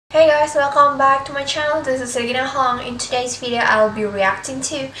Hey guys, welcome back to my channel. This is Regina Hong. In today's video, I'll be reacting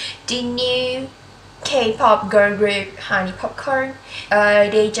to the new K-pop girl group Honeypopcorn.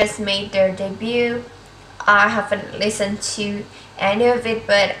 They just made their debut. I haven't listened to any of it,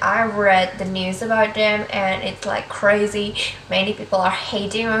 but I read the news about them and it's like crazy. Many people are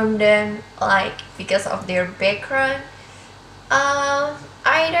hating on them, like because of their background.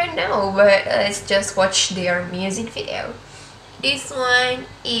 I don't know, but let's just watch their music video. This one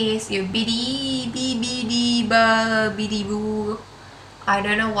is Bibidi Babidi Boo. I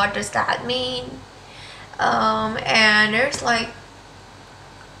don't know what does that mean. And there's like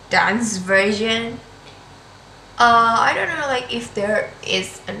dance version. I don't know like if there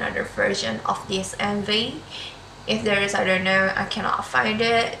is another version of this MV. If there is, I don't know. I cannot find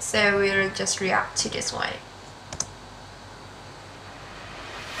it. So we'll just react to this one.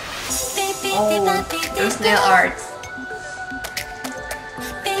 Oh, those nail arts.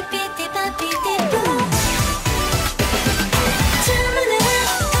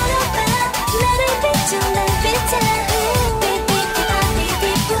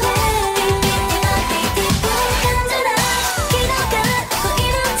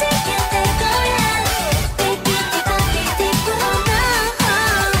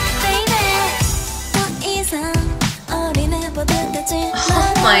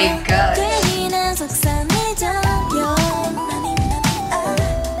 Oh my god.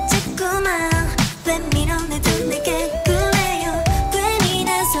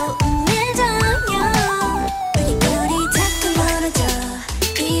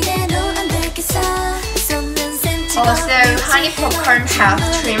 Also, Honeypopcorn have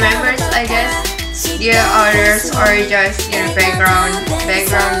 3 members, I guess. The others are just background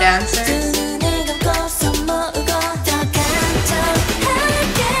dancers.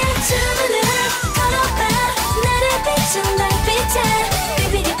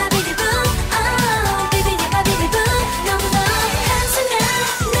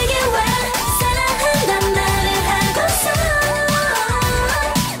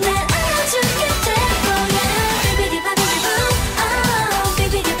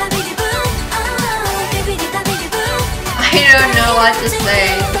 I don't know what to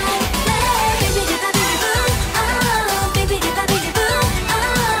say.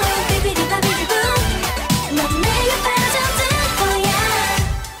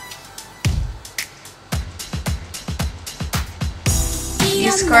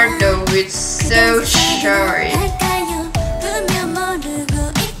 This skirt though, it's so short.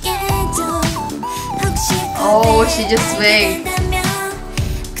 Oh, she just swings.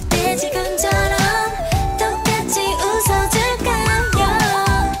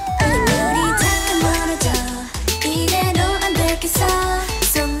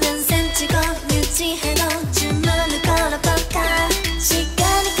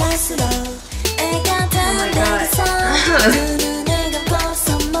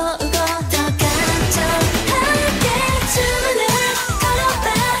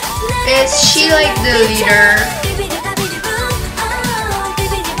 Is she like the leader?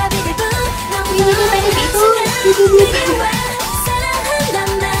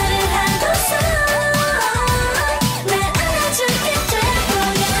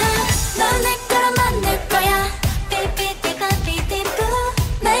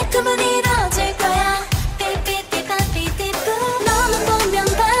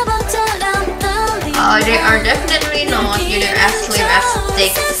 They are definitely not, as slim as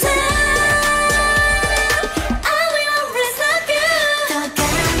sticks.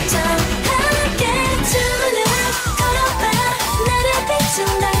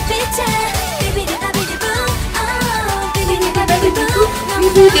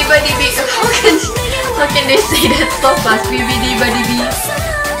 Bibidi how can they say that so fast? Bibidi Babidi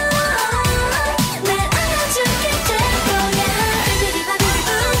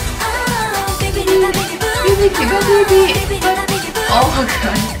Oh my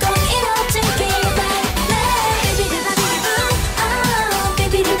god.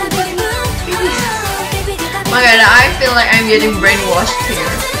 Oh my god, I feel like I'm getting brainwashed here.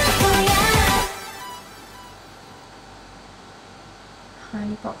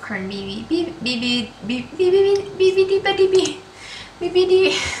 Honeypopcorn Bibidi Babidi. Oh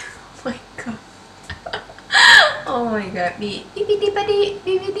my god. Oh my god. Bibidi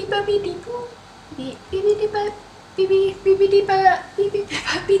Babidi Boo. Bibidi Babidi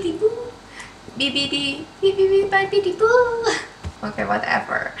Boo. Bibidi Babidi Boo. Okay,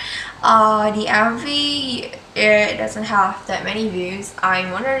 whatever. The MV, it doesn't have that many views.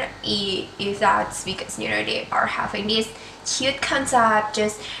 I'm wondering if that's because they are having this cute concept.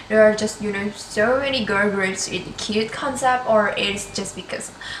 Just there are just so many girl groups with cute concept, or it's just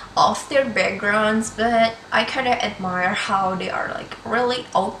because of their backgrounds. But I kind of admire how they are like really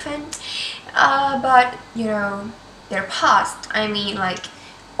open. But their past. I mean, like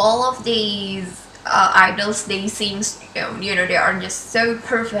all of these idols, they seem they are just so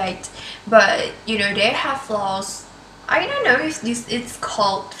perfect, but they have flaws. I don't know if this is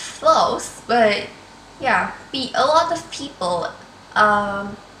called flaws, but yeah, a lot of people,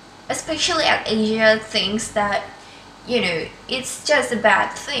 especially at Asia, thinks that it's just a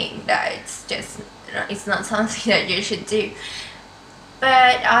bad thing, that it's not something that you should do.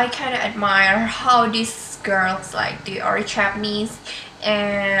 But I kind of admire how these girls, like, they are Japanese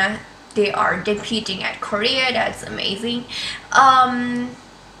and they are debuting at Korea. That's amazing.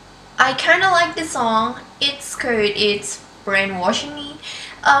 I kind of like the song. It's good. It's brainwashing me.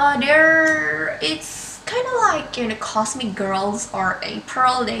 It's kind of like Cosmic Girls or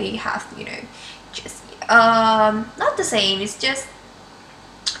April. They have just not the same. It's just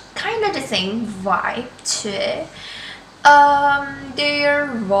kind of the same vibe to it. Their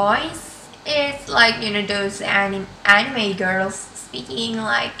voice is like those anime girls speaking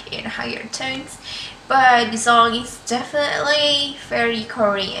like in higher tones, but the song is definitely very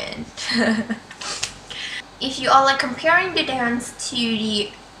Korean. If you are like comparing the dance to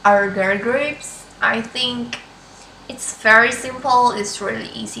the other girl groups, I think it's very simple. It's really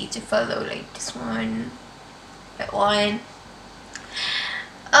easy to follow, like this one, that one.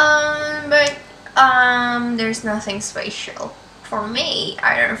 But there's nothing special for me,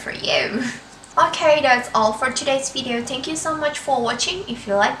 either for you. Okay, that's all for today's video. Thank you so much for watching. If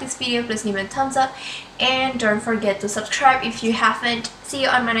you like this video, please give it a thumbs up and don't forget to subscribe if you haven't. See you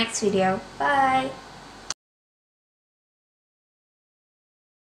on my next video. Bye.